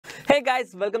Hey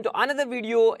guys, welcome to another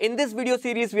video. In this video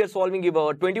series, we are solving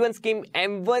about 21 scheme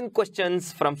M1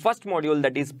 questions from first module,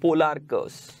 that is polar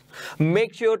curves.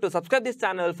 Make sure to subscribe this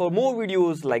channel for more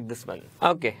videos like this one.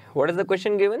 Okay, what is the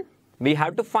question given? We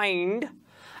have to find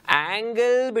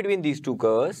angle between these two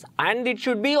curves and it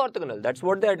should be orthogonal. That's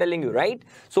what they are telling you, right?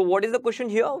 So what is the question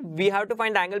here? We have to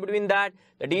find angle between that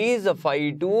is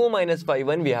phi 2 minus phi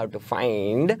 1 we have to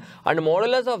find, and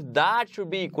modulus of that should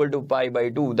be equal to pi by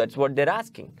 2. That's what they're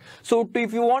asking. So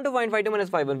if you want to find phi 2 minus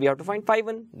phi 1, we have to find phi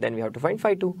 1, then we have to find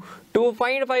phi 2. To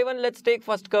find phi 1, let's take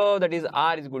first curve, that is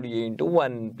r is equal to a into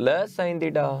 1 plus sin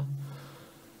theta.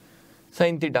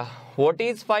 Sin theta. What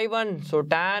is phi 1? So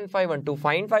tan phi 1. To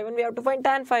find phi 1, we have to find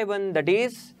tan phi 1. That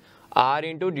is r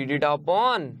into d theta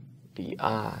upon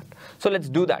dr. So let's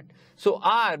do that. So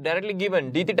r directly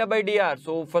given d theta by dr.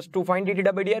 So first to find d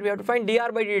theta by dr, we have to find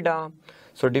dr by theta.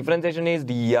 So differentiation is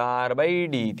dr by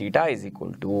d theta is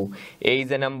equal to a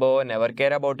is a number, never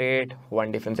care about it.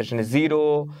 1 differentiation is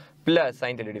 0 plus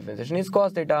sin theta differentiation is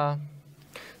cos theta.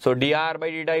 So dr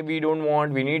by theta we don't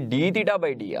want, we need d theta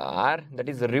by dr, that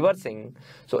is reversing.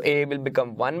 So a will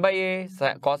become 1 by a,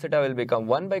 cos theta will become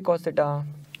 1 by cos theta,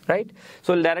 right?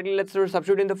 So directly let's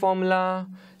substitute in the formula.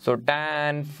 So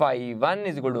tan phi 1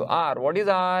 is equal to r. What is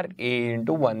r? A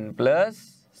into 1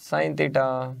 plus sin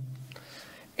theta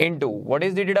into, what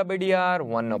is d theta by dr?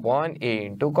 1 upon a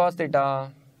into cos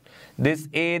theta. This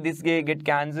a get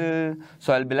cancelled,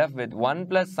 so I'll be left with 1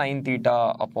 plus sin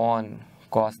theta upon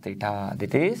cos theta,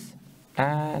 that is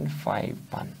tan phi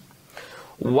 1.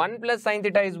 1 plus sin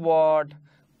theta is what?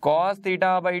 Cos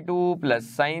theta by 2 plus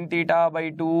sin theta by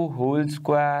 2 whole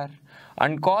square.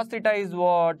 And cos theta is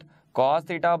what? Cos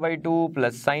theta by 2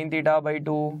 plus sin theta by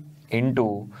 2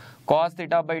 into cos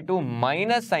theta by 2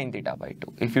 minus sin theta by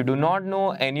 2. If you do not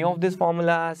know any of these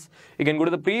formulas, you can go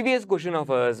to the previous question of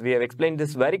us. We have explained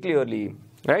this very clearly,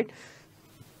 right?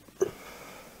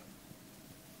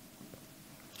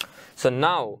 So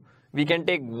now we can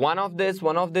take one of this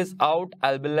out.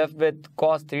 I'll be left with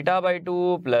cos theta by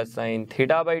 2 plus sin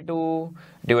theta by 2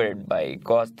 divided by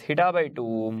cos theta by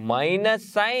 2 minus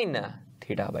sin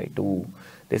theta by 2.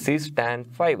 This is tan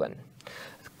phi 1.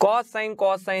 Cos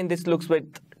sin, this looks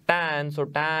with tan. So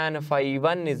tan phi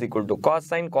 1 is equal to cos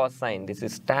sin. This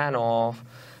is tan of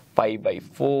pi by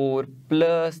 4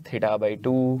 plus theta by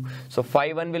 2. So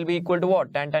phi 1 will be equal to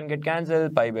what? Tan get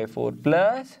cancelled. Pi by 4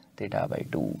 plus theta by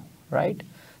 2. Right?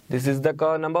 This is the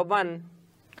curve number 1.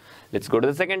 Let's go to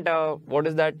the second term. What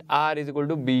is that? R is equal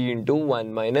to b into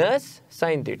 1 minus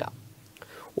sin theta.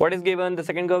 What is given? The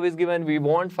second curve is given. We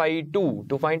want phi 2.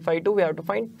 To find phi 2, we have to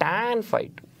find tan phi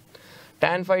 2.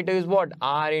 Tan phi 2 is what?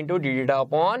 R into d theta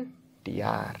upon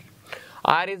dr.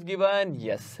 R is given.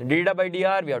 Yes. D theta by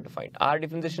dr, we have to find. R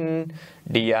differentiation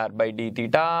dr by d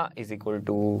theta is equal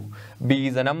to b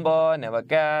is a number, never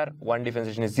care. 1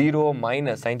 differentiation is 0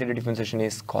 minus sin theta differentiation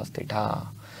is cos theta.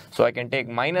 So I can take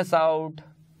minus out.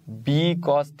 B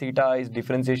cos theta is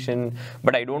differentiation,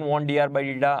 but I don't want dr by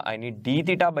theta. I need d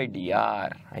theta by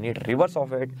dr. I need reverse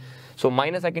of it. So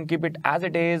minus I can keep it as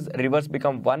it is. Reverse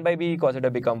become 1 by b, cos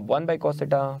theta become 1 by cos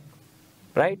theta.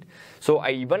 Right? So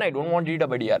I don't want d theta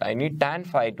by dr. I need tan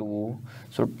phi 2.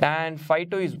 So tan phi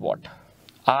 2 is what?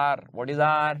 R. What is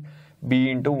R? B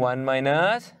into 1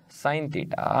 minus sin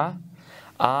theta.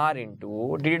 R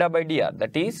into d theta by dr.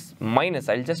 That is minus.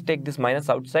 I'll just take this minus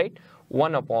outside.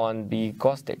 1 upon b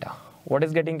cos theta. What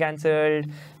is getting cancelled?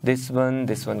 This one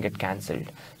get cancelled.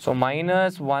 So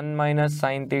minus 1 minus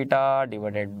sin theta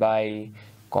divided by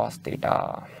cos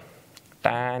theta.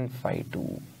 Tan phi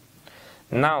 2.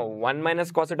 Now 1 minus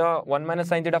cos theta, 1 minus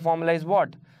sin theta formula is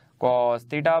what? Cos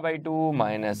theta by 2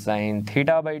 minus sin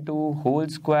theta by 2 whole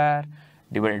square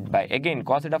divided by, again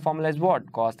cos theta formula is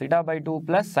what? Cos theta by 2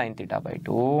 plus sin theta by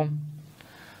 2.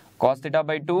 Cos theta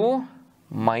by 2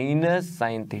 minus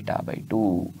sin theta by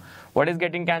 2. What is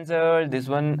getting cancelled? This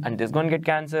one and this one get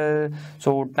cancelled.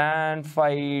 So tan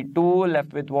phi 2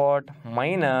 left with what?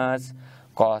 Minus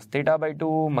cos theta by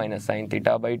 2 minus sin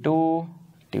theta by 2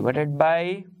 divided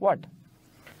by what?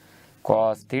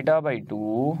 Cos theta by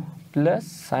 2 plus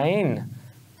sin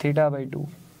theta by 2.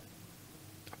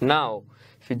 Now,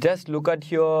 if you just look at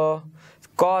here,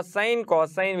 cos sin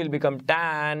will become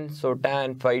tan. So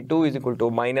tan phi 2 is equal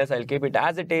to minus. I'll keep it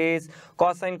as it is.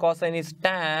 Cos sin is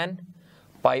tan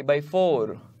pi by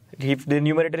 4. If the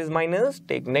numerator is minus,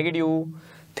 take negative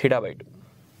theta by 2.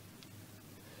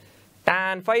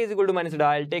 Tan phi is equal to minus theta.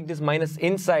 I'll take this minus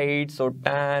inside. So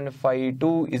tan phi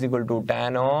 2 is equal to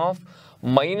tan of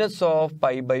minus of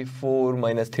pi by 4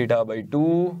 minus theta by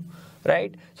 2.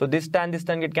 Right? So this tan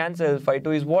get cancelled. Phi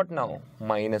 2 is what now?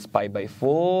 Minus pi by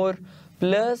 4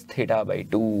 plus theta by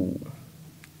 2.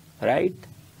 right?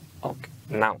 Okay,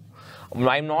 now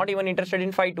I'm not even interested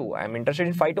in phi 2. I'm interested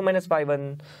in phi 2 minus phi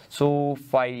 1. So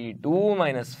phi 2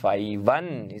 minus phi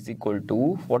 1 is equal to,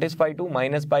 what is phi 2?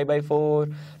 Minus pi by 4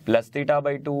 plus theta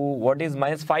by 2. What is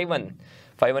minus phi 1?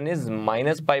 Phi 1 is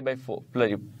minus pi by 4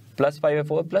 plus pi by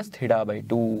 4 plus theta by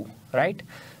 2, right?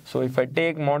 So if I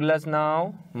take modulus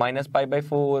now, minus pi by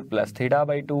 4 plus theta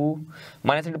by 2,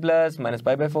 minus into plus, minus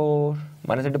pi by 4,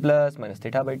 minus into plus, minus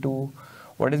theta by 2.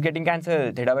 What is getting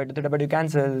cancelled? Theta by 2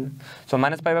 cancel. So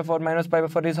minus pi by 4 minus pi by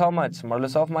 4 is how much?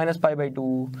 Modulus of minus pi by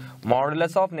 2.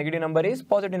 Modulus of negative number is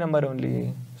positive number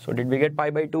only. So did we get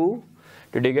pi by 2?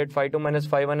 Did we get phi 2 minus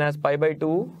phi 1 as pi by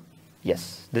 2?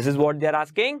 Yes. This is what they are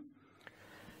asking.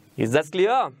 Is that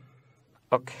clear?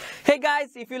 Okay. Hey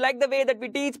guys, if you like the way that we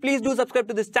teach, please do subscribe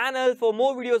to this channel for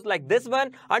more videos like this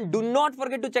one, and do not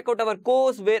forget to check out our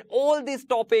course where all these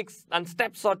topics and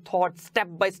steps are taught step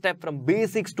by step from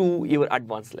basics to your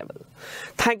advanced level.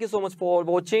 Thank you so much for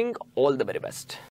watching. All the very best.